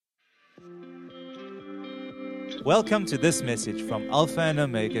Welcome to this message from Alpha and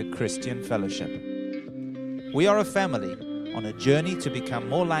Omega Christian Fellowship. We are a family on a journey to become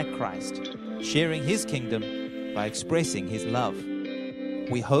more like Christ, sharing His kingdom by expressing His love.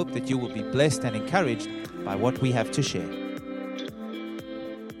 We hope that you will be blessed and encouraged by what we have to share.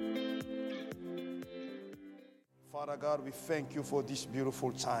 Father God, we thank you for this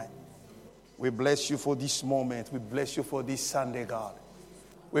beautiful time. We bless you for this moment. We bless you for this Sunday, God.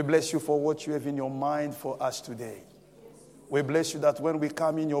 We bless you for what you have in your mind for us today. We bless you that when we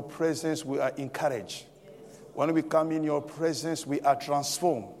come in your presence, we are encouraged. When we come in your presence, we are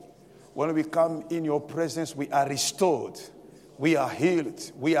transformed. When we come in your presence, we are restored. We are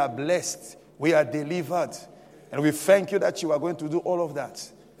healed. We are blessed. We are delivered. And we thank you that you are going to do all of that.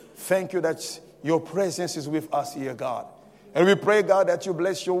 Thank you that your presence is with us here, God. And we pray, God, that you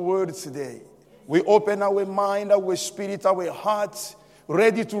bless your word today. We open our mind, our spirit, our hearts,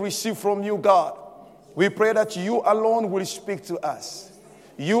 ready to receive from you, God. We pray that you alone will speak to us.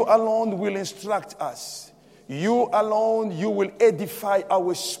 You alone will instruct us. You alone, you will edify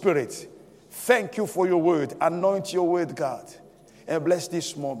our spirit. Thank you for your word. Anoint your word, God, and bless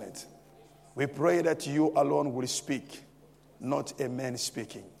this moment. We pray that you alone will speak, not a man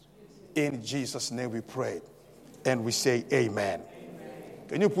speaking. In Jesus' name we pray, and we say amen.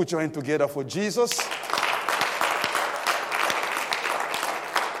 Can you put your hand together for Jesus?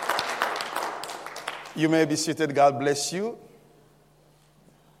 You may be seated. God bless you.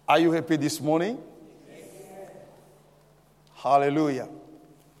 Are you happy this morning? Hallelujah.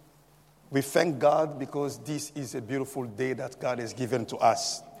 We thank God because this is a beautiful day that God has given to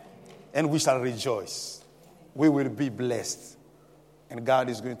us. And we shall rejoice. We will be blessed. And God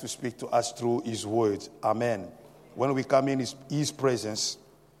is going to speak to us through His word. Amen. When we come in His presence,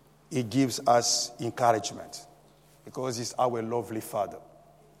 He gives us encouragement because He's our lovely Father.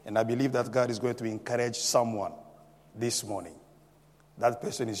 And I believe that God is going to encourage someone this morning. That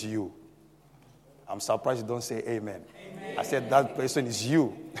person is you. I'm surprised you don't say amen. I said that person is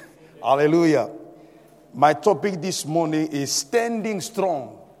you. Hallelujah. My topic this morning is standing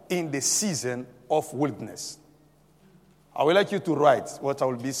strong in the season of wilderness. I would like you to write what I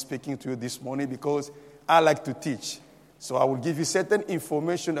will be speaking to you this morning because I like to teach. So I will give you certain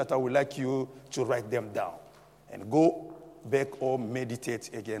information that I would like you to write them down and go back or meditate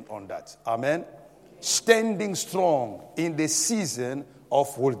again on that. Amen. Standing strong in the season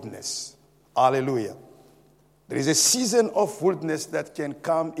of wilderness. Hallelujah. There is a season of wilderness that can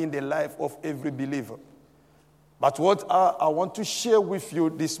come in the life of every believer. But what I want to share with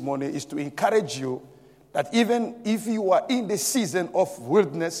you this morning is to encourage you that even if you are in the season of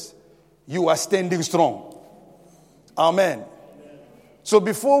wilderness, you are standing strong. Amen. So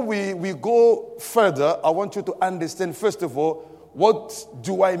before we go further, I want you to understand, first of all, what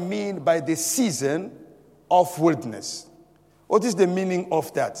do I mean by the season of wilderness? What is the meaning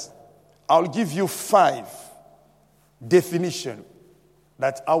of that? I'll give you 5 definitions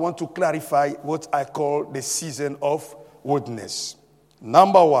that I want to clarify what I call the season of wilderness.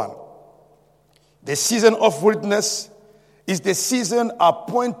 Number 1, the season of wilderness is the season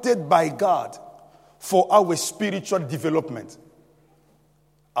appointed by God for our spiritual development.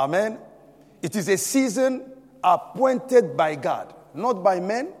 Amen. It is a season appointed by God, not by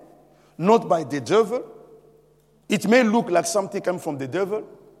men, not by the devil. It may look like something coming from the devil,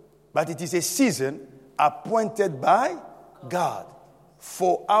 but it is a season appointed by God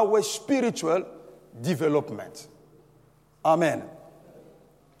for our spiritual development. Amen.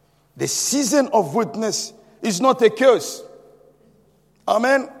 The season of wilderness is not a curse.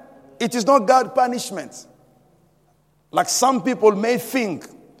 Amen. It is not God's punishment, like some people may think.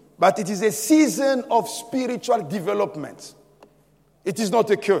 But it is a season of spiritual development. It is not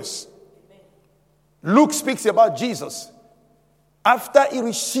a curse. Luke speaks about Jesus. After he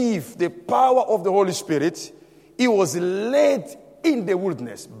received the power of the Holy Spirit, he was led in the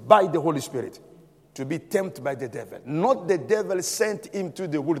wilderness by the Holy Spirit to be tempted by the devil. Not the devil sent him to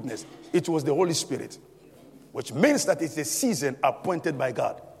the wilderness. It was the Holy Spirit, which means that it's a season appointed by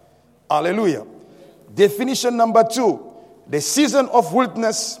God. Hallelujah. Definition number 2. The season of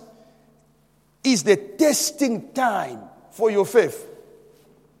wilderness is the testing time for your faith.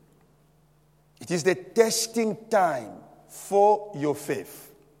 It is the testing time for your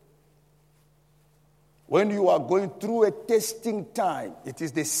faith. When you are going through a testing time, it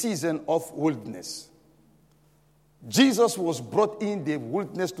is the season of wilderness. Jesus was brought in the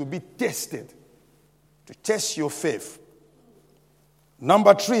wilderness to be tested, to test your faith.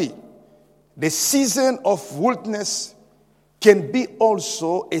 Number 3, the season of wilderness can be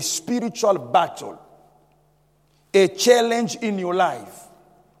also a spiritual battle, a challenge in your life.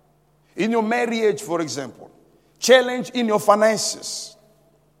 In your marriage, for example, challenge in your finances,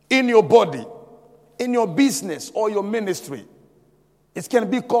 in your body, in your business or your ministry. It can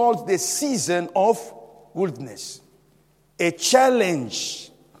be called the season of wilderness. A challenge,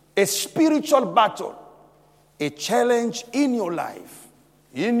 a spiritual battle, a challenge in your life,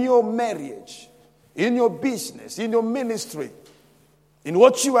 in your marriage, in your business, in your ministry, in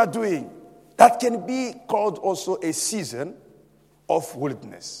what you are doing. That can be called also a season of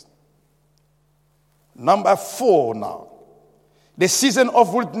wilderness. Number 4 now. The season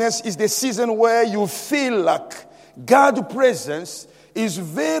of wilderness is the season where you feel like God's presence is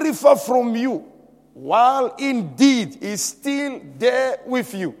very far from you, while indeed is still there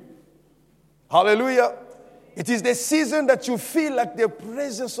with you. Hallelujah. It is the season that you feel like the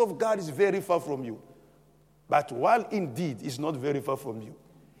presence of God is very far from you. But while indeed is not very far from you,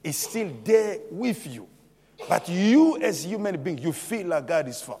 it's still there with you. But you as human being, you feel like God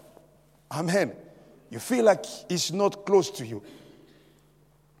is far. Amen. You feel like He's not close to you.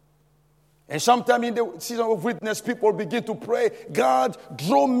 And sometimes in the season of witness, people begin to pray, God,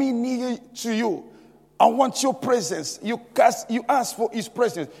 draw me near to you. I want your presence. You ask for His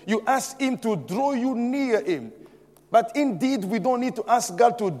presence. You ask Him to draw you near Him. But indeed, we don't need to ask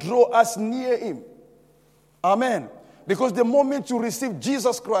God to draw us near Him. Amen. Because the moment you receive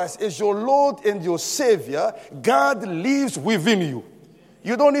Jesus Christ as your Lord and your Savior, God lives within you.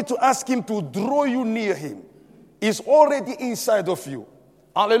 You don't need to ask Him to draw you near Him. He's already inside of you.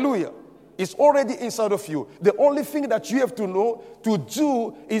 Hallelujah. It's already inside of you. The only thing that you have to know to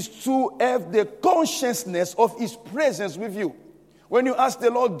do is to have the consciousness of His presence with you. When you ask the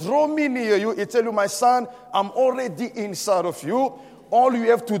Lord, draw me near you, He tells you, my son, I'm already inside of you. All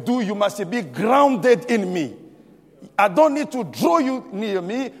you have to do, you must be grounded in me. I don't need to draw you near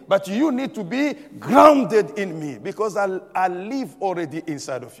me, but you need to be grounded in me because I live already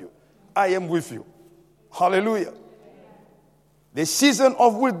inside of you. I am with you. Hallelujah. The season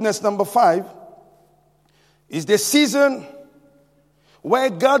of wilderness, number 5, is the season where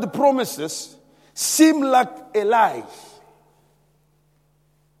God's promises seem like a lie.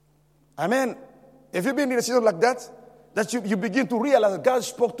 Amen. Have you been in a season like that? That you begin to realize that God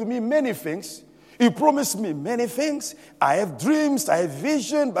spoke to me many things. He promised me many things. I have dreams, I have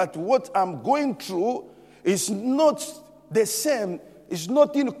vision, but what I'm going through is not the same. It's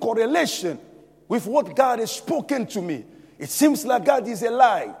not in correlation with what God has spoken to me. It seems like God is a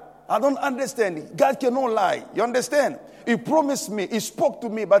lie. I don't understand. God cannot lie. You understand? He promised me. He spoke to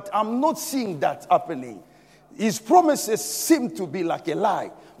me, but I'm not seeing that happening. His promises seem to be like a lie,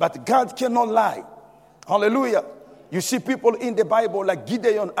 but God cannot lie. Hallelujah. You see people in the Bible like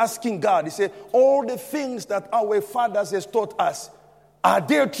Gideon asking God. He said, all the things that our fathers has taught us, are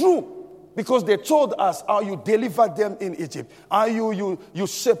they true? Because they told us how you delivered them in Egypt. How you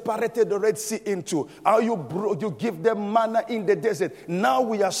separated the Red Sea in two. How you give them manna in the desert. Now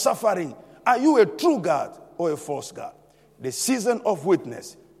we are suffering. Are you a true God or a false God? The season of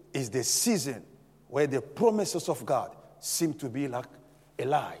witness is the season where the promises of God seem to be like a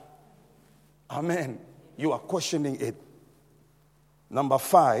lie. Amen. You are questioning it. Number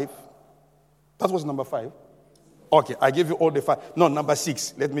 5. That was number 5. Okay, I give you all the 5. No, number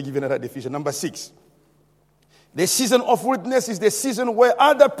 6. Let me give you another definition. Number 6. The season of witness is the season where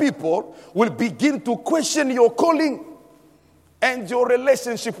other people will begin to question your calling and your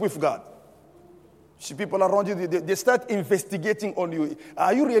relationship with God. See, people around you, they start investigating on you.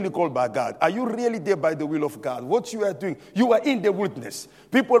 Are you really called by God? Are you really there by the will of God? What you are doing, you are in the witness.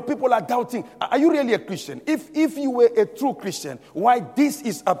 People are doubting, are you really a Christian? If you were a true Christian, why this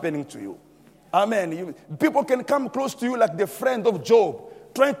is happening to you? Amen. People can come close to you like the friend of Job,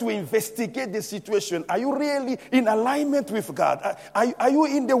 trying to investigate the situation. Are you really in alignment with God? Are you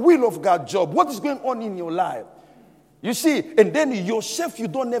in the will of God, Job? What is going on in your life? You see, and then yourself, you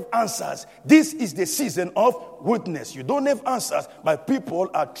don't have answers. This is the season of witness. You don't have answers, but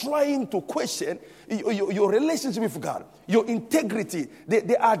people are trying to question your relationship with God, your integrity.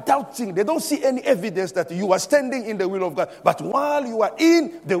 They are doubting. They don't see any evidence that you are standing in the will of God. But while you are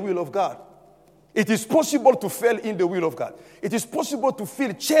in the will of God, it is possible to fail in the will of God. It is possible to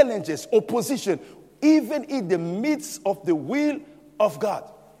feel challenges, opposition, even in the midst of the will of God.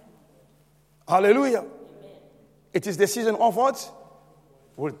 Hallelujah. It is the season of what?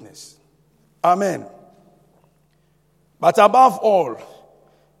 Witness. Amen. But above all,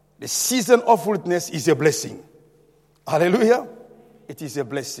 the season of witness is a blessing. Hallelujah. It is a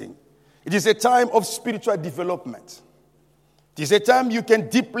blessing. It is a time of spiritual development. It is a time you can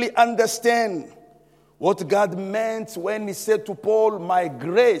deeply understand what God meant when He said to Paul, my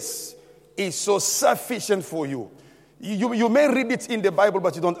grace is so sufficient for you. You may read it in the Bible,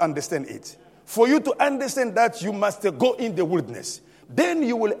 but you don't understand it. For you to understand that, you must go in the wilderness. Then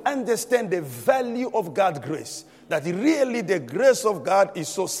you will understand the value of God's grace. That really the grace of God is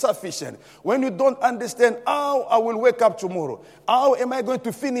so sufficient. When you don't understand how I will wake up tomorrow, how am I going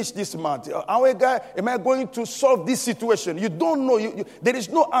to finish this month, how am I going to solve this situation, you don't know. There is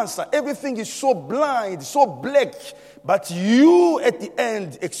no answer. Everything is so blind, so black. But you at the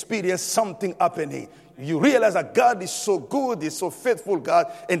end experience something happening. You realize that God is so good, is so faithful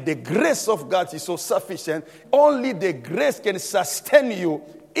God, and the grace of God is so sufficient. Only the grace can sustain you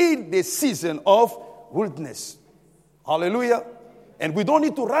in the season of wilderness. Hallelujah. And we don't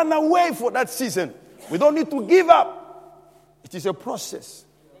need to run away for that season. We don't need to give up. It is a process.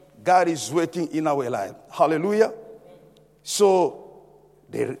 God is working in our life. Hallelujah. So,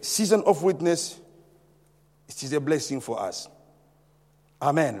 the season of wilderness, it is a blessing for us.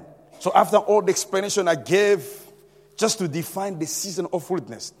 Amen. So after all the explanation I gave, just to define the season of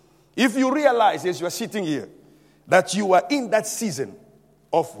wilderness, if you realize as you are sitting here that you are in that season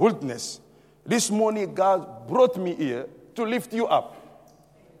of wilderness, this morning God brought me here to lift you up.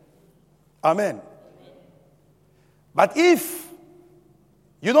 Amen. But if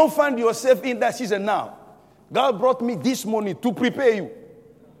you don't find yourself in that season now, God brought me this morning to prepare you,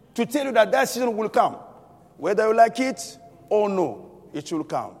 to tell you that season will come. Whether you like it or no, it will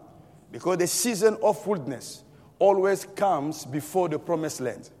come. Because the season of wilderness always comes before the promised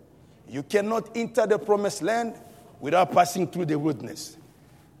land. You cannot enter the promised land without passing through the wilderness.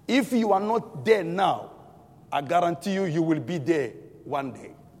 If you are not there now, I guarantee you, you will be there one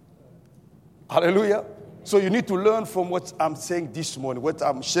day. Hallelujah. So you need to learn from what I'm saying this morning, what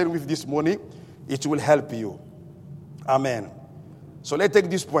I'm sharing with this morning. It will help you. Amen. So let's take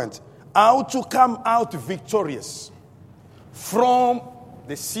this point. How to come out victorious from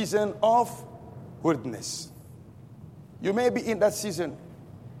the season of wilderness. You may be in that season,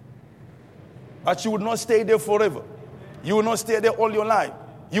 but you will not stay there forever. You will not stay there all your life.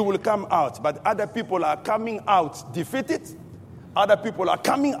 You will come out, but other people are coming out defeated. Other people are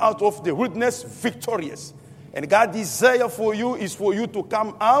coming out of the wilderness victorious. And God's desire for you is for you to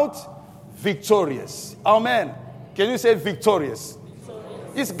come out victorious. Amen. Can you say victorious?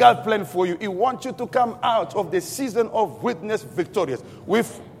 It's God's plan for you. He wants you to come out of the season of wilderness victorious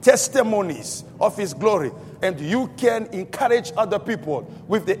with testimonies of His glory. And you can encourage other people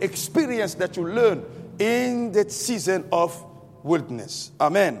with the experience that you learn in that season of wilderness.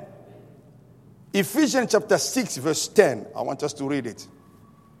 Amen. Ephesians chapter 6 verse 10. I want us to read it.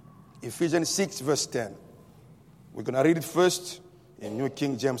 Ephesians 6 verse 10. We're going to read it first in New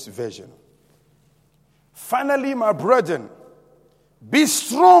King James Version. Finally, my brethren, be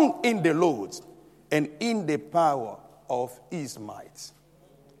strong in the Lord and in the power of His might.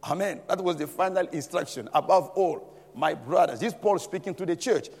 Amen. That was the final instruction. Above all, my brothers, this is Paul speaking to the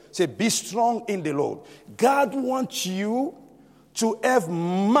church. Say, be strong in the Lord. God wants you to have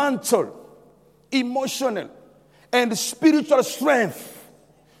mental, emotional, and spiritual strength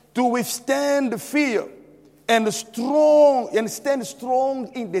to withstand fear and stand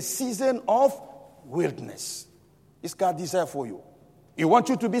strong in the season of wilderness. It's God's desire for you. He wants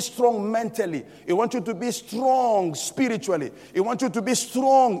you to be strong mentally. He wants you to be strong spiritually. He wants you to be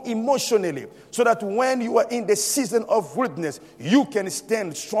strong emotionally, so that when you are in the season of wilderness, you can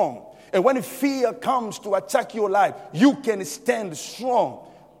stand strong. And when fear comes to attack your life, you can stand strong.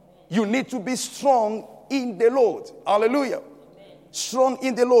 You need to be strong in the Lord. Hallelujah. Amen. Strong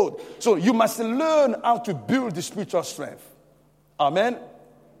in the Lord. So you must learn how to build the spiritual strength. Amen.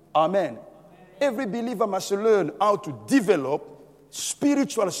 Amen. Every believer must learn how to develop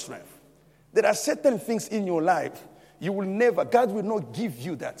spiritual strength. There are certain things in your life God will not give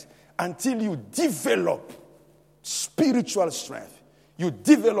you that until you develop spiritual strength. You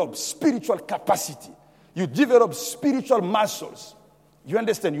develop spiritual capacity. You develop spiritual muscles. You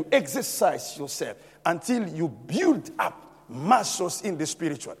understand? You exercise yourself until you build up muscles in the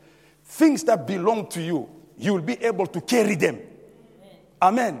spiritual. Things that belong to you, you will be able to carry them.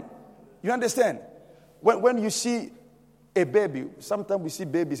 Amen. You understand? When you see a baby, sometimes we see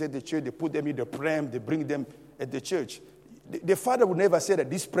babies at the church, they put them in the pram, they bring them at the church. The father would never say that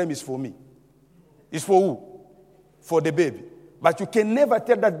this pram is for me. It's for who? For the baby. But you can never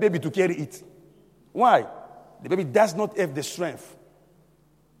tell that baby to carry it. Why? The baby does not have the strength.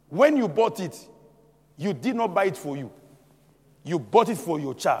 When you bought it, you did not buy it for you. You bought it for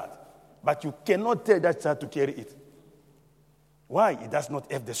your child. But you cannot tell that child to carry it. Why? It does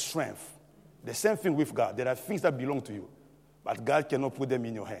not have the strength. The same thing with God. There are things that belong to you, but God cannot put them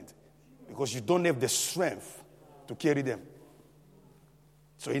in your hand because you don't have the strength to carry them.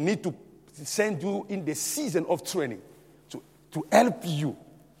 So He needs to send you in the season of training to help you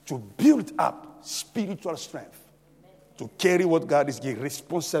to build up spiritual strength, to carry what God is giving,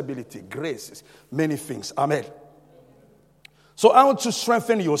 responsibility, graces, many things. Amen. So I want to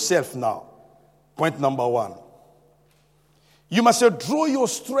strengthen yourself now. Point number 1. You must draw your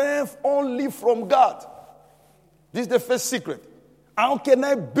strength only from God. This is the first secret. How can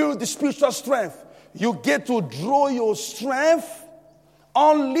I build the spiritual strength? You get to draw your strength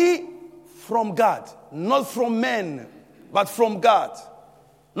only from God. Not from men, but from God.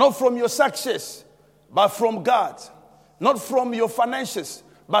 Not from your success, but from God. Not from your finances,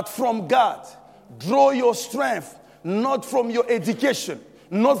 but from God. Draw your strength, not from your education,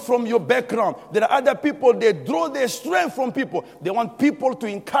 not from your background. There are other people, they draw their strength from people. They want people to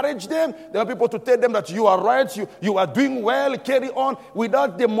encourage them. They want people to tell them that you are right, you are doing well, carry on.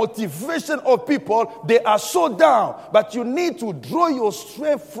 Without the motivation of people, they are so down. But you need to draw your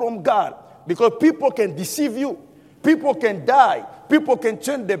strength from God, because people can deceive you. People can die. People can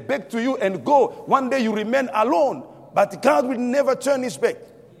turn their back to you and go. One day you remain alone. But God will never turn his back.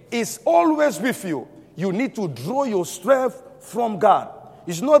 He's always with you. You need to draw your strength from God.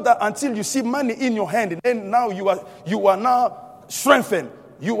 It's not that until you see money in your hand, and then now you are now strengthened.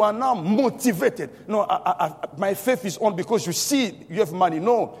 You are now motivated. No, my faith is on because you see you have money.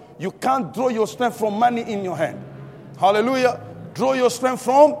 No, you can't draw your strength from money in your hand. Hallelujah. Draw your strength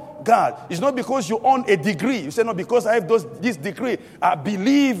from God. It's not because you own a degree. You say, no, because I have this degree, I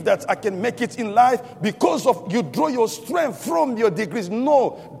believe that I can make it in life. Because of you draw your strength from your degrees.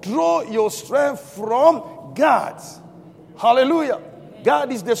 No, draw your strength from God. Hallelujah.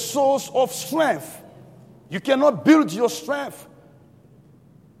 God is the source of strength. You cannot build your strength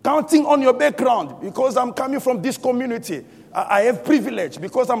counting on your background. Because I'm coming from this community, I have privilege.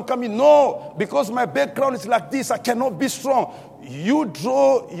 Because I'm coming, no, because my background is like this, I cannot be strong. You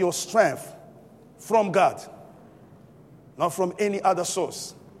draw your strength from God, not from any other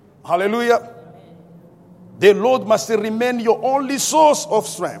source. Hallelujah. The Lord must remain your only source of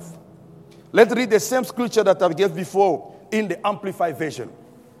strength. Let's read the same scripture that I gave before in the Amplified Version.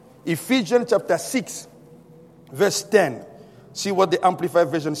 Ephesians chapter 6, verse 10. See what the Amplified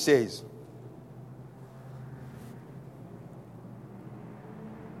Version says.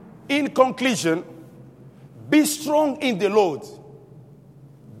 In conclusion, be strong in the Lord.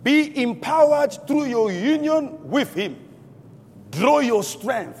 Be empowered through your union with him. Draw your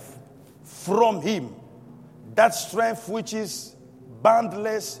strength from him. That strength which is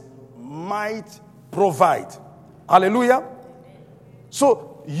boundless might provide. Hallelujah.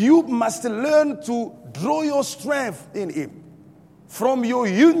 So you must learn to draw your strength in him from your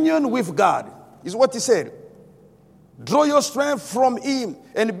union with God. Is what he said. Draw your strength from him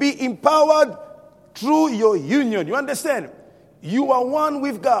and be empowered through your union. You understand? You are one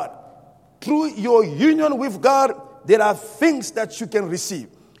with God. Through your union with God, there are things that you can receive.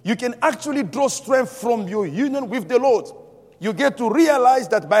 You can actually draw strength from your union with the Lord. You get to realize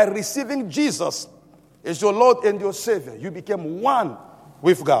that by receiving Jesus as your Lord and your Savior, you became one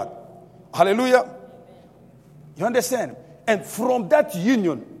with God. Hallelujah. You understand? And from that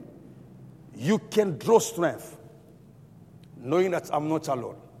union, you can draw strength, knowing that I'm not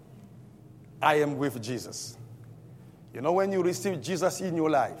alone. I am with Jesus. You know, when you receive Jesus in your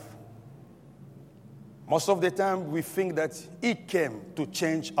life, most of the time we think that he came to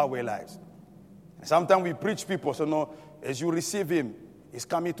change our lives. Sometimes we preach people, so no, as you receive him, he's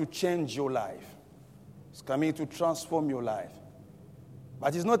coming to change your life. He's coming to transform your life.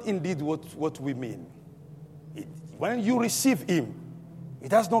 But it's not indeed what we mean. When you receive him, it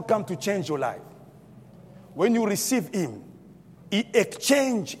does not come to change your life. When you receive him, he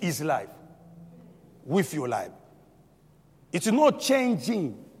exchanges his life with your life. It's not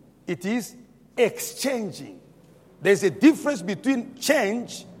changing, it is exchanging. There's a difference between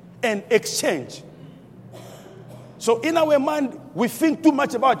change and exchange. So in our mind, we think too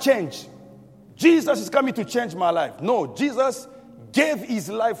much about change. Jesus is coming to change my life. No, Jesus gave his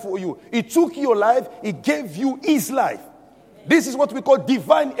life for you. He took your life, he gave you his life. This is what we call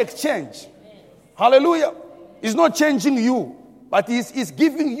divine exchange. Hallelujah. He's not changing you, but he's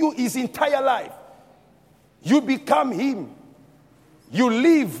giving you his entire life. You become him. You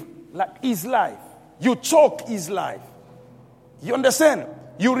live like his life. You talk his life. You understand?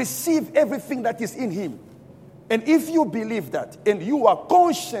 You receive everything that is in him. And if you believe that and you are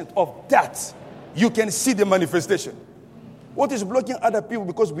conscious of that, you can see the manifestation. What is blocking other people?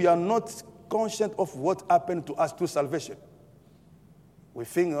 Because we are not conscious of what happened to us through salvation. We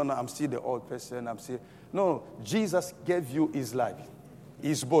think, oh no, I'm still the old person. No, Jesus gave you his life,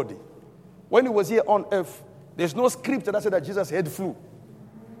 his body. When he was here on earth, there's no scripture that said that Jesus had flu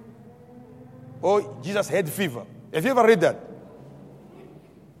or Jesus had fever. Have you ever read that?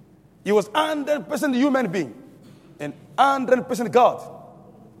 He was 100% human being and 100% God.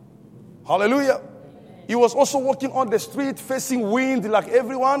 Hallelujah. He was also walking on the street facing wind like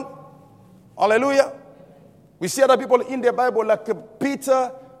everyone. Hallelujah. We see other people in the Bible like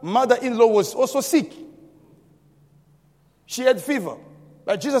Peter, mother-in-law was also sick. She had fever.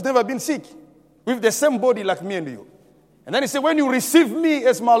 But Jesus never been sick. With the same body like me and you. And then he said, when you receive me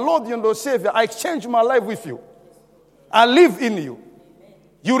as my Lord and Lord Savior, I exchange my life with you. I live in you.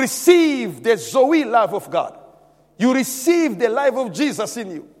 You receive the Zoe life of God. You receive the life of Jesus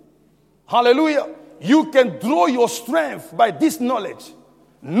in you. Hallelujah. You can draw your strength by this knowledge.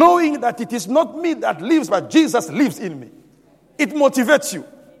 Knowing that it is not me that lives, but Jesus lives in me. It motivates you.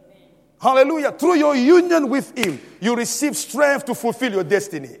 Hallelujah. Through your union with Him, you receive strength to fulfill your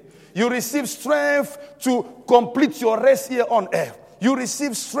destiny. You receive strength to complete your race here on earth. You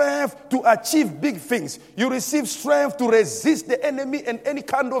receive strength to achieve big things. You receive strength to resist the enemy and any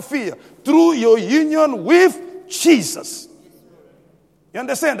kind of fear through your union with Jesus. You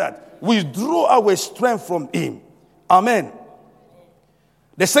understand that? We draw our strength from Him. Amen.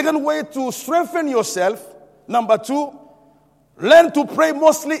 The second way to strengthen yourself, number 2, learn to pray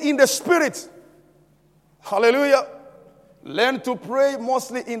mostly in the Spirit. Hallelujah. Learn to pray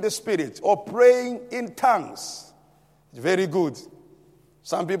mostly in the Spirit or praying in tongues. It's very good.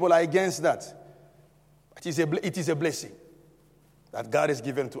 Some people are against that. But it is a blessing that God has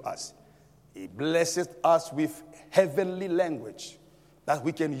given to us. He blesses us with heavenly language that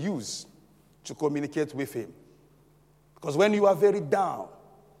we can use to communicate with Him. Because when you are very down,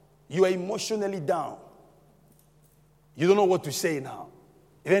 you are emotionally down, you don't know what to say now.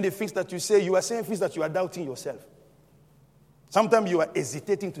 Even the things that you say, you are saying things that you are doubting yourself. Sometimes you are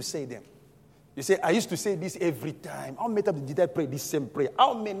hesitating to say them. You say, I used to say this every time. How many times did I pray this same prayer?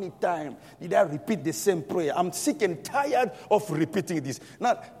 How many times did I repeat the same prayer? I'm sick and tired of repeating this.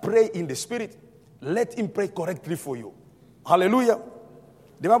 Now, pray in the Spirit. Let Him pray correctly for you. Hallelujah.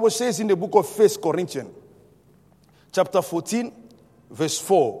 The Bible says in the book of 1 Corinthians, chapter 14, verse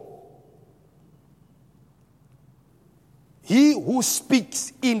 4. He who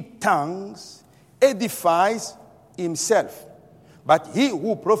speaks in tongues edifies himself, but he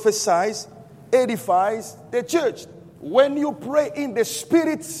who prophesies edifies the church. When you pray in the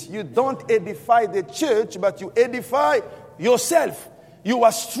Spirit, you don't edify the church, but you edify yourself. You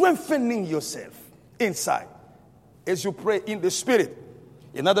are strengthening yourself inside as you pray in the Spirit.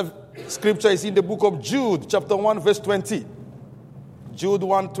 Another scripture is in the book of Jude, chapter 1, verse 20. Jude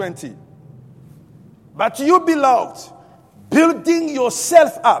 1:20. But you, beloved, building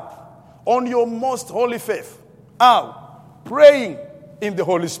yourself up on your most holy faith. How? Praying in the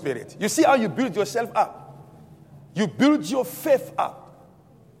Holy Spirit. You see how you build yourself up? You build your faith up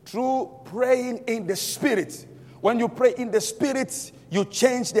through praying in the Spirit. When you pray in the Spirit, you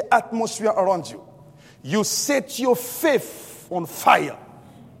change the atmosphere around you. You set your faith on fire.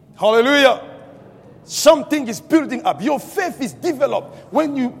 Hallelujah. Something is building up. Your faith is developed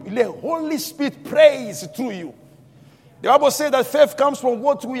when the Holy Spirit prays through you. The Bible says that faith comes from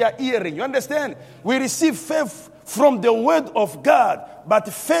what we are hearing. You understand? We receive faith from the Word of God,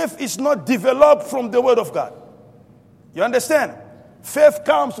 but faith is not developed from the Word of God. You understand? Faith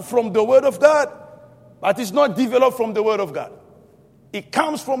comes from the Word of God, but it's not developed from the Word of God. It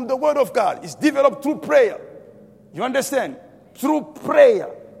comes from the Word of God. It's developed through prayer. You understand? Through prayer,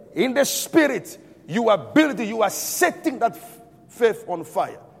 in the Spirit, you are building, you are setting that faith on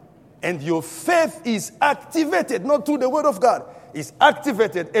fire. And your faith is activated, not through the Word of God. It's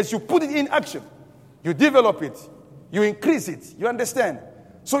activated as you put it in action. You develop it. You increase it. You understand?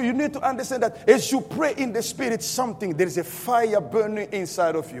 So you need to understand that as you pray in the Spirit, there is a fire burning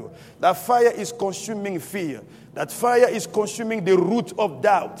inside of you. That fire is consuming fear. That fire is consuming the root of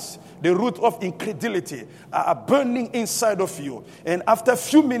doubts, the root of incredulity, are burning inside of you. And after a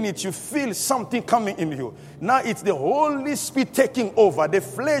few minutes, you feel something coming in you. Now it's the Holy Spirit taking over. The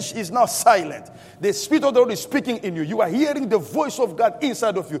flesh is now silent. The Spirit of the Lord is speaking in you. You are hearing the voice of God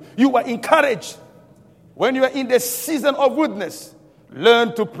inside of you. You are encouraged. When you are in the season of witness,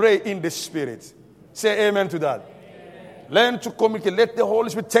 learn to pray in the Spirit. Say amen to that. Amen. Learn to communicate. Let the Holy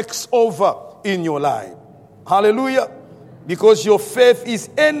Spirit take over in your life. Hallelujah. Because your faith is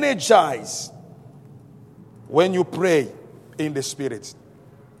energized when you pray in the Spirit.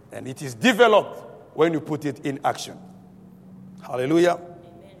 And it is developed when you put it in action. Hallelujah.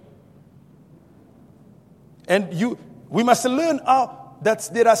 Amen. And we must learn that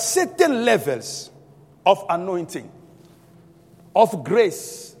there are certain levels of anointing, of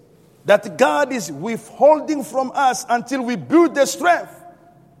grace, that God is withholding from us until we build the strength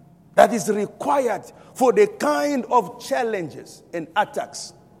that is required for the kind of challenges and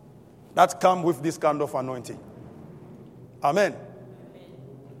attacks that come with this kind of anointing. Amen.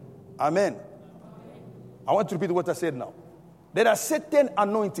 Amen. I want to repeat what I said now. There are certain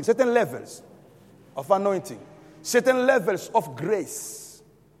anointings, certain levels of anointing, certain levels of grace,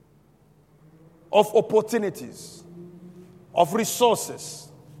 of opportunities, of resources,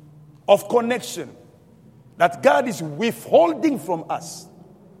 of connection that God is withholding from us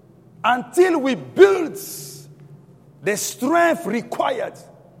until we build the strength required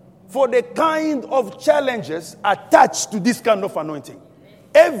for the kind of challenges attached to this kind of anointing.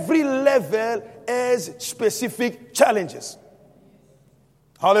 Every level has specific challenges.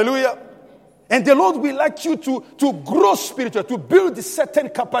 Hallelujah. And the Lord will like you to grow spiritually, to build a certain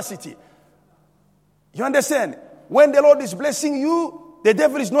capacity. You understand? When the Lord is blessing you, the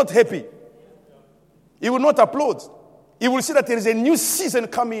devil is not happy. He will not applaud. He will see that there is a new season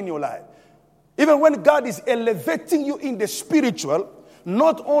coming in your life. Even when God is elevating you in the spiritual,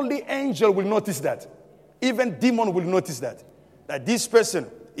 not only angel will notice that, even demon will notice that this person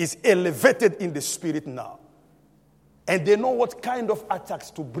is elevated in the spirit now. And they know what kind of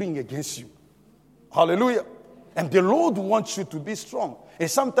attacks to bring against you. Hallelujah. And the Lord wants you to be strong. And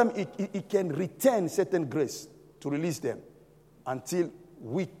sometimes it can retain certain grace to release them until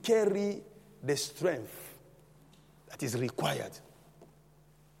we carry the strength that is required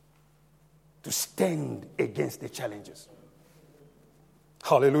to stand against the challenges.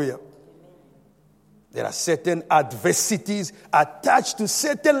 Hallelujah. There are certain adversities attached to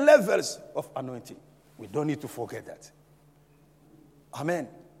certain levels of anointing. We don't need to forget that. Amen.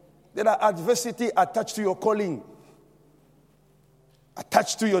 There are adversity attached to your calling,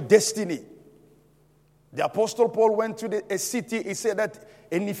 attached to your destiny. The Apostle Paul went to a city. He said that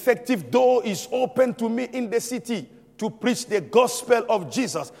an effective door is open to me in the city to preach the gospel of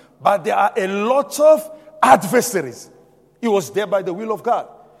Jesus. But there are a lot of adversaries. He was there by the will of God.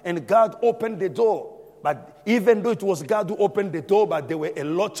 And God opened the door. But even though it was God who opened the door, but there were a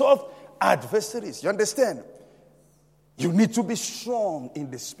lot of adversaries. You understand? You need to be strong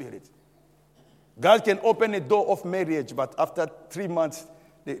in the spirit. God can open a door of marriage, but after 3 months,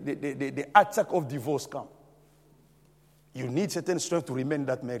 the attack of divorce comes. You need certain strength to remain in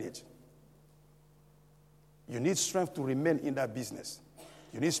that marriage. You need strength to remain in that business.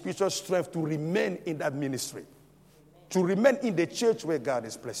 You need spiritual strength to remain in that ministry. To remain in the church where God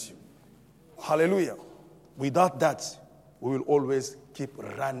has blessed you. Hallelujah. Without that, we will always keep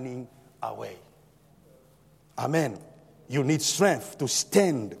running away. Amen. You need strength to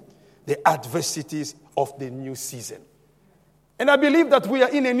stand the adversities of the new season. And I believe that we are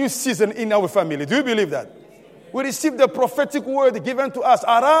in a new season in our family. Do you believe that? We received the prophetic word given to us.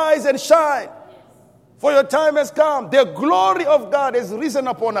 Arise and shine, for your time has come. The glory of God has risen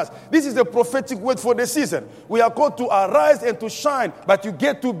upon us. This is the prophetic word for the season. We are called to arise and to shine, but you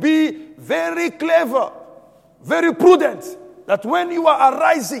get to be very clever, very prudent, that when you are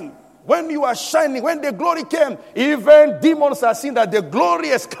arising, when you are shining, when the glory came, even demons are seeing that the glory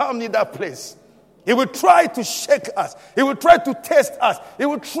has come in that place. He will try to shake us. He will try to test us. He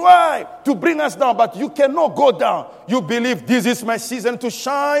will try to bring us down, but you cannot go down. You believe this is my season to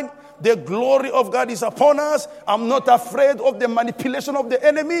shine. The glory of God is upon us. I'm not afraid of the manipulation of the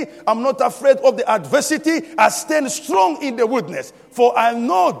enemy. I'm not afraid of the adversity. I stand strong in the wilderness, for I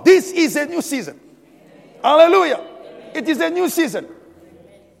know this is a new season. Hallelujah. It is a new season.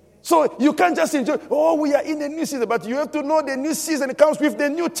 So you can't just enjoy, we are in a new season, but you have to know the new season comes with the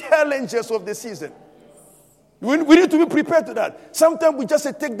new challenges of the season. We need to be prepared to that. Sometimes we just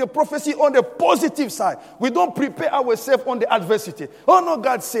take the prophecy on the positive side. We don't prepare ourselves on the adversity. Oh no,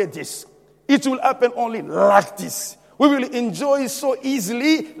 God said this. It will happen only like this. We will enjoy it so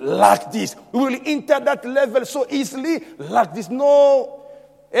easily like this. We will enter that level so easily like this. No.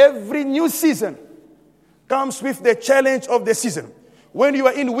 Every new season comes with the challenge of the season. When you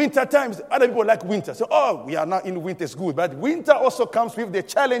are in winter times, other people like winter. So, we are now in winter, it's good. But winter also comes with the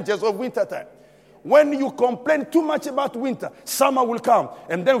challenges of winter time. When you complain too much about winter, summer will come.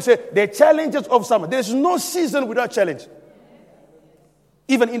 And then we say, the challenges of summer. There's no season without challenge.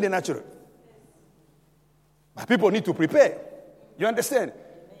 Even in the natural. But people need to prepare. You understand?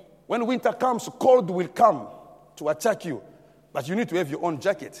 When winter comes, cold will come to attack you. But you need to have your own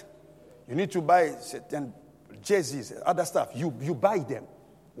jacket. You need to buy certain jerseys, other stuff. You buy them.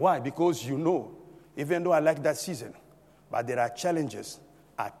 Why? Because you know, even though I like that season, but there are challenges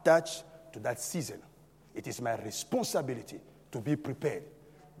attached to that season. It is my responsibility to be prepared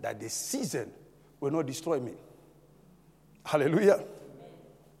that the season will not destroy me. Hallelujah.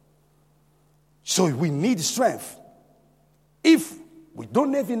 So we need strength. If we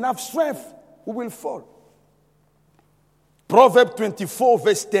don't have enough strength, we will fall. Proverbs 24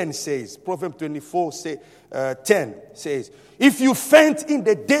 verse 10 says, Proverbs 24 10 says, if you faint in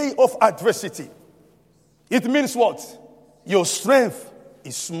the day of adversity, it means what? Your strength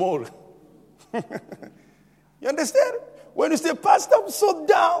is small. You understand? When you say, Pastor, I'm so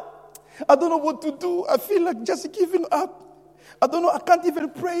down. I don't know what to do. I feel like just giving up. I don't know. I can't even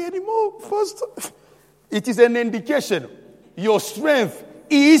pray anymore. Pastor. It is an indication your strength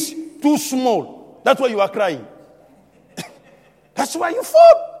is too small. That's why you are crying. That's why you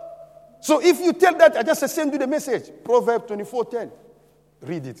fall. So if you tell that, I just send you the message. Proverbs 24:10.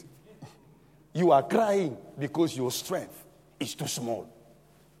 Read it. You are crying because your strength is too small.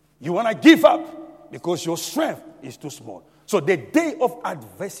 You want to give up because your strength is too small. So the day of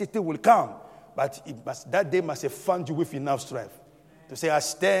adversity will come, but that day must fund you with enough strength to say, I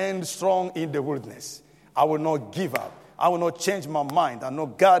stand strong in the wilderness. I will not give up. I will not change my mind. I know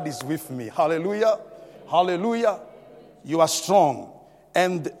God is with me. Hallelujah. Hallelujah. You are strong.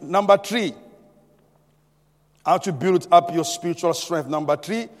 And number 3, how to build up your spiritual strength. Number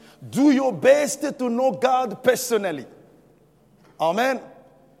 3, do your best to know God personally. Amen.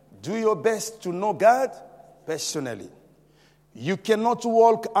 Do your best to know God personally. You cannot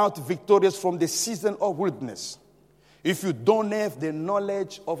walk out victorious from the season of wilderness if you don't have the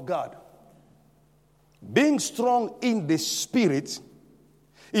knowledge of God. Being strong in the Spirit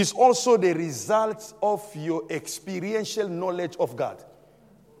is also the result of your experiential knowledge of God.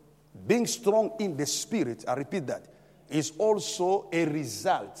 Being strong in the Spirit, I repeat that, is also a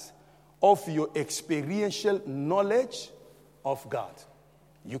result of your experiential knowledge of God.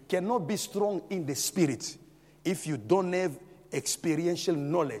 You cannot be strong in the Spirit if you don't have experiential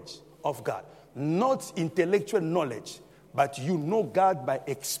knowledge of God. Not intellectual knowledge, but you know God by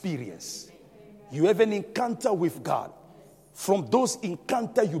experience. You have an encounter with God. From those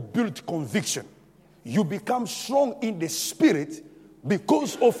encounters, you build conviction. You become strong in the Spirit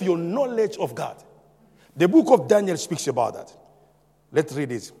because of your knowledge of God. The book of Daniel speaks about that. Let's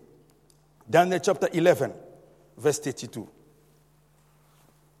read it. Daniel chapter 11, verse 32.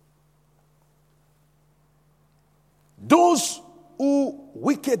 Those who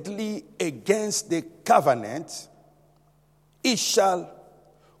wickedly against the covenant, it shall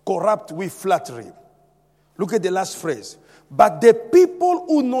corrupt with flattery. Look at the last phrase. But the people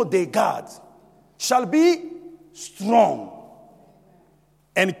who know their God shall be strong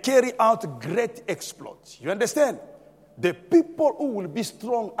and carry out great exploits. You understand? The people who will be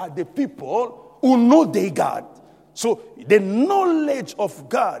strong are the people who know their God. So the knowledge of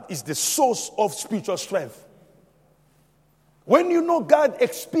God is the source of spiritual strength. When you know God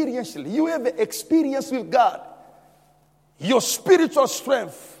experientially, you have an experience with God, your spiritual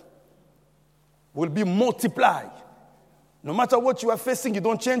strength will be multiplied. No matter what you are facing, you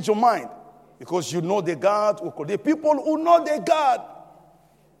don't change your mind because you know the God. The people who know their God,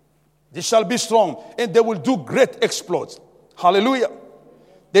 they shall be strong and they will do great exploits. Hallelujah.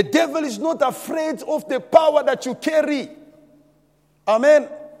 The devil is not afraid of the power that you carry. Amen.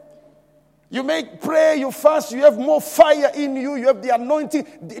 You make prayer, you fast, you have more fire in you, you have the anointing.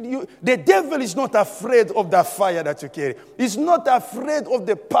 The devil is not afraid of that fire that you carry. He's not afraid of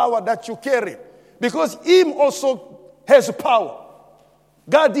the power that you carry because him also has power.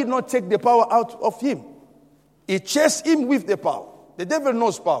 God did not take the power out of him. He chased him with the power. The devil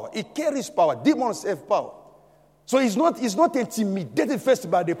knows power. He carries power. Demons have power. So he's not intimidated first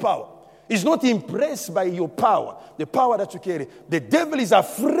by the power. He's not impressed by your power, the power that you carry. The devil is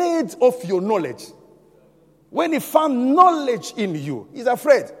afraid of your knowledge. When he found knowledge in you, he's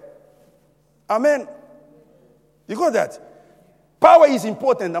afraid. Amen. You got that? Power is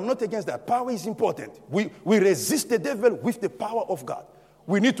important. I'm not against that. Power is important. We resist the devil with the power of God.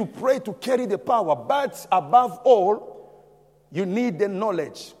 We need to pray to carry the power. But above all, you need the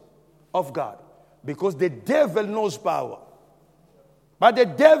knowledge of God. Because the devil knows power. But the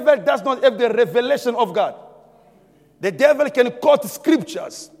devil does not have the revelation of God. The devil can quote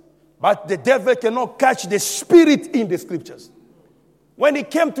scriptures, but the devil cannot catch the spirit in the scriptures. When he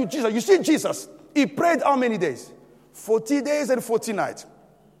came to Jesus, you see Jesus, he prayed how many days? 40 days and 40 nights.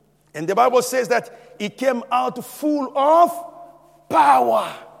 And the Bible says that he came out full of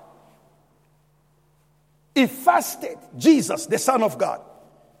power. He fasted, Jesus, the Son of God.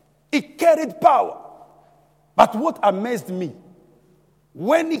 He carried power. But what amazed me,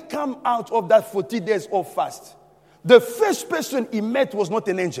 when he came out of that 40 days of fast, the first person he met was not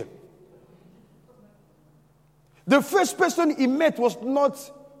an angel. The first person he met was not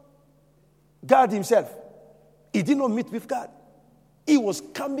God himself. He did not meet with God. He was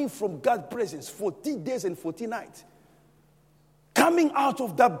coming from God's presence 40 days and 40 nights. Coming out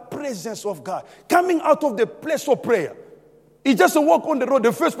of that presence of God. Coming out of the place of prayer. He just walked on the road.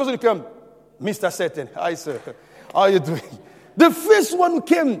 The first person who came, Mr. Satan, hi sir, how are you doing? The first one who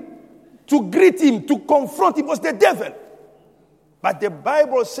came to greet him, to confront him was the devil. But the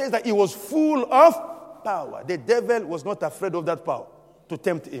Bible says that he was full of power. The devil was not afraid of that power to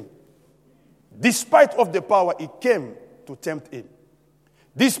tempt him. Despite of the power, he came to tempt him.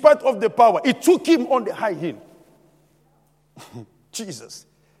 Despite of the power, it took him on the high hill. Jesus,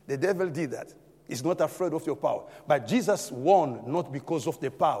 the devil did that. He's not afraid of your power. But Jesus won not because of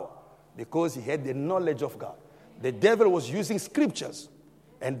the power, because he had the knowledge of God. The devil was using scriptures,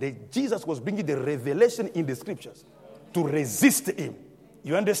 and Jesus was bringing the revelation in the scriptures to resist him.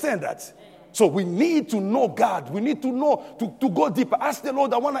 You understand that? So we need to know God. We need to know, to go deeper. Ask the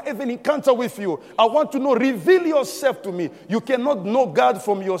Lord, I want to have an encounter with you. I want to know, reveal yourself to me. You cannot know God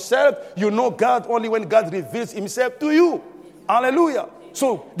from yourself. You know God only when God reveals himself to you. Hallelujah.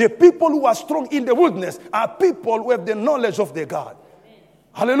 So the people who are strong in the wilderness are people who have the knowledge of their God.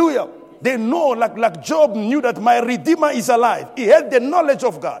 Hallelujah. They know, like Job knew that my Redeemer is alive. He had the knowledge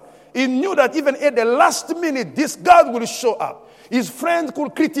of God. He knew that even at the last minute, this God will show up. His friends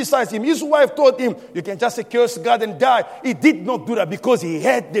could criticize him. His wife told him, you can just curse God and die. He did not do that because he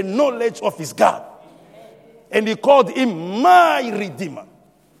had the knowledge of his God. And he called him my Redeemer.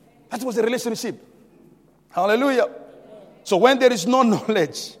 That was a relationship. Hallelujah. So when there is no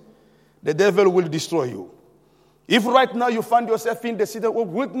knowledge, the devil will destroy you. If right now you find yourself in the season of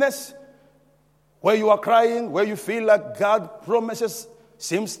wilderness, where you are crying, where you feel like God promises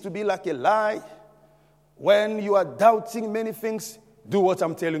seems to be like a lie, when you are doubting many things, do what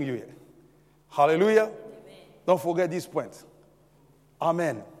I'm telling you here. Hallelujah. Amen. Don't forget this point.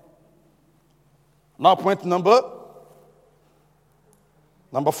 Amen. Now point number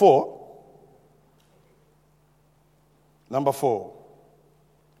 4. Number 4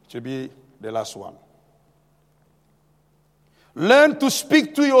 should be the last one. Learn to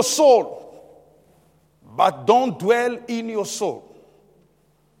speak to your soul, but don't dwell in your soul.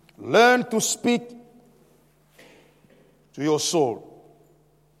 Learn to speak to your soul.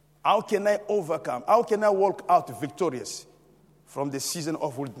 How can I overcome? How can I walk out victorious from the season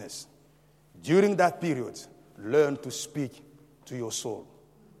of wilderness? During that period, learn to speak to your soul,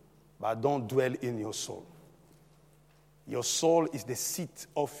 but don't dwell in your soul. Your soul is the seat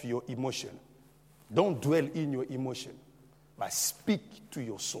of your emotion. Don't dwell in your emotion, but speak to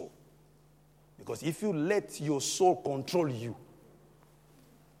your soul. Because if you let your soul control you,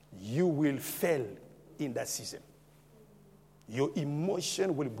 you will fail in that season. Your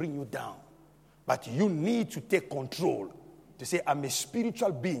emotion will bring you down. But you need to take control. To say, I'm a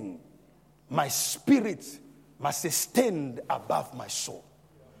spiritual being. My spirit must stand above my soul.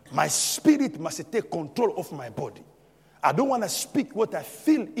 My spirit must take control of my body. I don't want to speak what I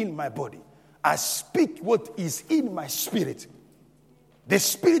feel in my body. I speak what is in my spirit. The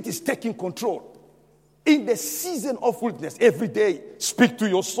spirit is taking control. In the season of wilderness, every day, speak to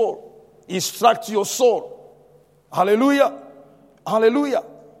your soul. Instruct your soul. Hallelujah. Hallelujah.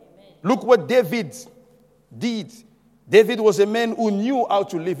 Amen. Look what David did. David was a man who knew how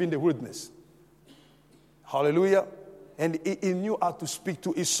to live in the wilderness. Hallelujah. And he knew how to speak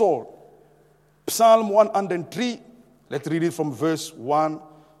to his soul. Psalm 103, let's read it from verse 1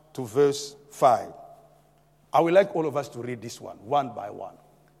 to verse 5. I would like all of us to read this one by one.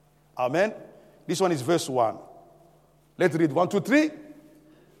 Amen. This one is verse 1. Let's read 1, 2, 3.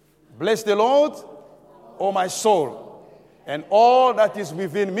 Bless the Lord, O my soul, and all that is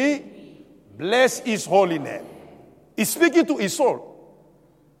within me, bless his holy name. He's speaking to his soul.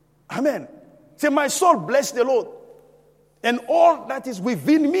 Amen. Say, my soul, bless the Lord, and all that is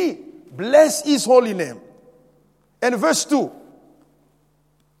within me, bless his holy name. And verse 2.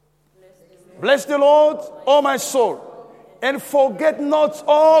 Bless the Lord, O my soul, and forget not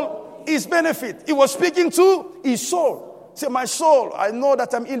all his benefit. He was speaking to his soul. Say, my soul, I know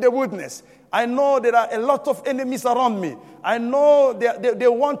that I'm in the wilderness. I know there are a lot of enemies around me. I know they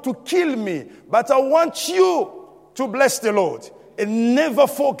want to kill me. But I want you to bless the Lord. And never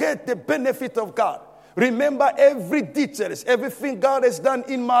forget the benefit of God. Remember every detail, everything God has done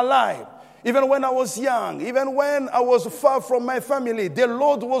in my life. Even when I was young, even when I was far from my family, the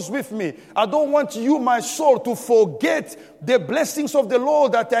Lord was with me. I don't want you, my soul, to forget the blessings of the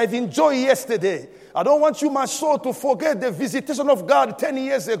Lord that I've enjoyed yesterday. I don't want you, my soul, to forget the visitation of God 10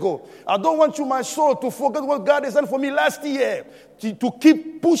 years ago. I don't want you, my soul, to forget what God has done for me last year. To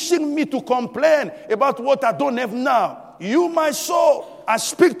keep pushing me to complain about what I don't have now. You, my soul, I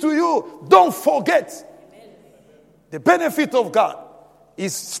speak to you. Don't forget the benefit of God.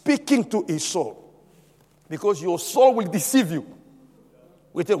 Is speaking to his soul. Because your soul will deceive you.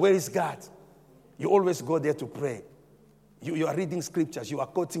 With where is God? You always go there to pray. You are reading scriptures. You are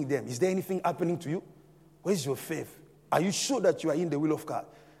quoting them. Is there anything happening to you? Where's your faith? Are you sure that you are in the will of God?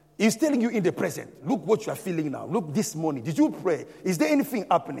 He's telling you in the present. Look what you are feeling now. Look this morning. Did you pray? Is there anything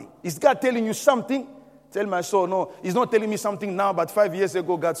happening? Is God telling you something? Tell my soul, no, he's not telling me something now, but 5 years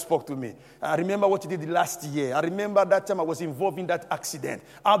ago, God spoke to me. I remember what he did last year. I remember that time I was involved in that accident.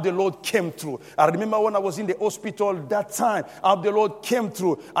 How the Lord came through. I remember when I was in the hospital that time, how the Lord came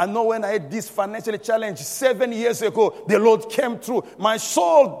through. I know when I had this financial challenge 7 years ago, the Lord came through. My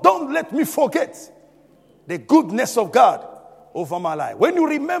soul, don't let me forget the goodness of God over my life. When you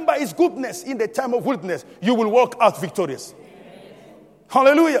remember his goodness in the time of wilderness, you will walk out victorious.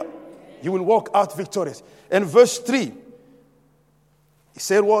 Hallelujah. You will walk out victorious. And verse 3, he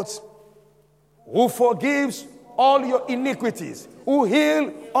said what? Who forgives all your iniquities, who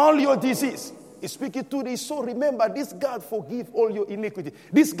heal all your disease. He's speaking to this. So remember, this God forgive all your iniquity.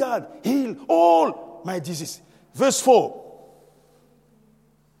 This God heal all my disease. Verse 4,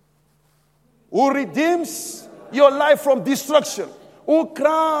 who redeems your life from destruction, who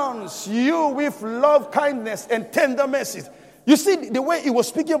crowns you with love, kindness, and tender mercies. You see the way he was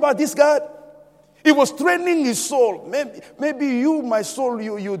speaking about this God? He was training his soul. Maybe you, my soul,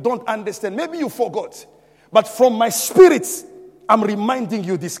 you don't understand. Maybe you forgot. But from my spirit, I'm reminding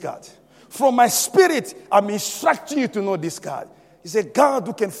you this God. From my spirit, I'm instructing you to know this God. He's a God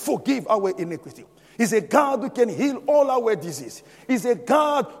who can forgive our iniquity. He's a God who can heal all our disease. He's a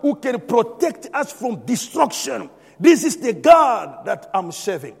God who can protect us from destruction. This is the God that I'm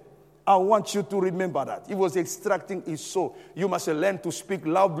serving. I want you to remember that. He was extracting his soul. You must learn to speak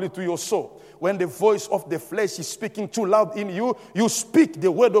loudly to your soul. When the voice of the flesh is speaking too loud in you, you speak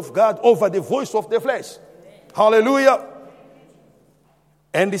the word of God over the voice of the flesh. Hallelujah.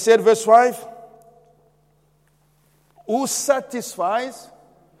 And he said, verse 5, who satisfies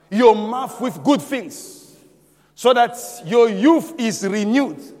your mouth with good things, so that your youth is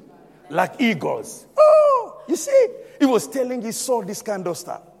renewed like eagles. Oh, you see, he was telling his soul this kind of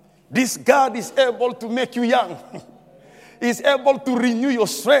stuff. This God is able to make you young. He's able to renew your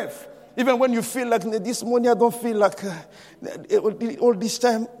strength. Even when you feel like this morning, I don't feel like all this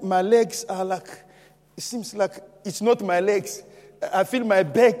time my legs are like, it seems like it's not my legs. I feel my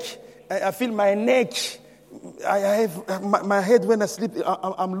back. I feel my neck. I have my head when I sleep.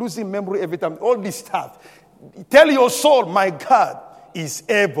 I'm losing memory every time. All this stuff. Tell your soul, my God is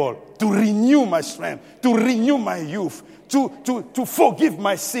able to renew my strength, to renew my youth, to forgive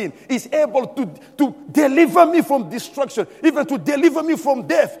my sin. He's able to deliver me from destruction, even to deliver me from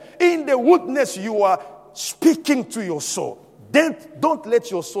death. In the wilderness, you are speaking to your soul. Don't let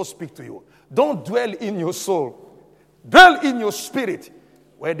your soul speak to you. Don't dwell in your soul. Dwell in your spirit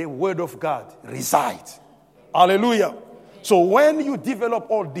where the word of God resides. Hallelujah. So when you develop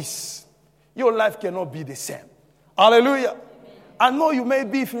all this, your life cannot be the same. Hallelujah. I know you may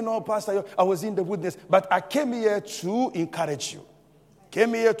be, Pastor, I was in the wilderness, but I came here to encourage you.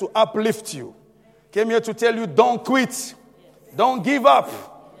 Came here to uplift you. Came here to tell you, don't quit. Don't give up.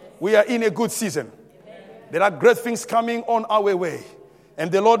 We are in a good season. There are great things coming on our way.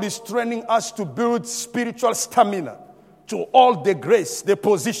 And the Lord is training us to build spiritual stamina to all the grace, the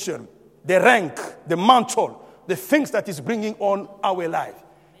position, the rank, the mantle, the things that is bringing on our life.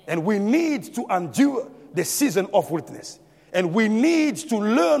 And we need to endure the season of wilderness. And we need to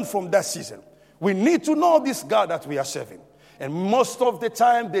learn from that season. We need to know this God that we are serving. And most of the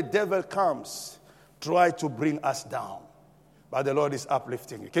time, the devil comes, try to bring us down. But the Lord is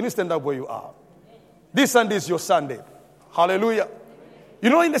uplifting you. Can you stand up where you are? This Sunday is your Sunday. Hallelujah. You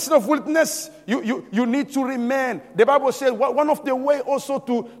know, in the season of wilderness, you need to remain. The Bible says one of the ways also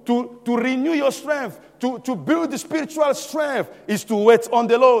to renew your strength, to build the spiritual strength, is to wait on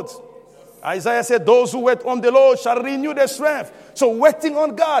the Lord. Isaiah said, those who wait on the Lord shall renew their strength. So waiting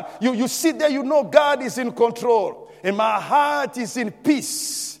on God, you sit there, you know God is in control. And my heart is in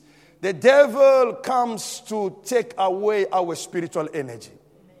peace. The devil comes to take away our spiritual energy.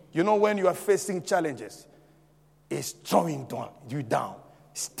 You know, when you are facing challenges, it's throwing you down.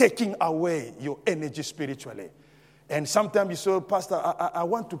 It's taking away your energy spiritually. And sometimes you say, Pastor, I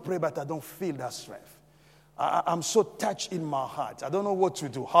want to pray, but I don't feel that strength. I'm so touched in my heart. I don't know what to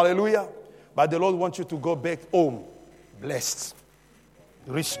do. Hallelujah. But the Lord wants you to go back home, blessed,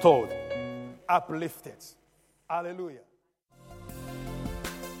 restored, uplifted. Hallelujah.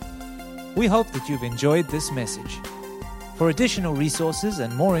 We hope that you've enjoyed this message. For additional resources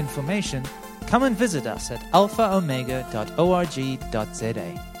and more information, come and visit us at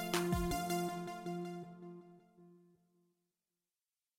alphaomega.org.za.